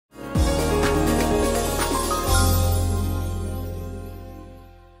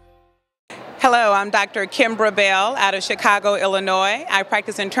Hello, I'm Dr. Kimbra Bell out of Chicago, Illinois. I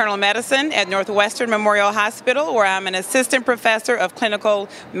practice internal medicine at Northwestern Memorial Hospital, where I'm an assistant professor of clinical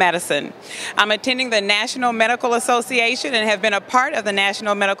medicine. I'm attending the National Medical Association and have been a part of the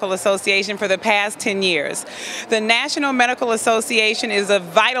National Medical Association for the past 10 years. The National Medical Association is of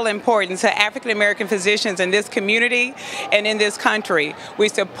vital importance to African American physicians in this community and in this country. We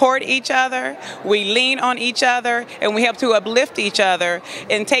support each other, we lean on each other, and we help to uplift each other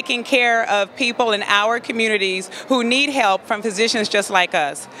in taking care of people in our communities who need help from physicians just like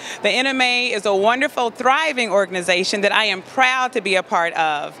us. The NMA is a wonderful, thriving organization that I am proud to be a part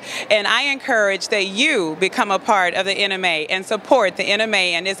of, and I encourage that you become a part of the NMA and support the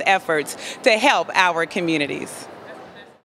NMA and its efforts to help our communities.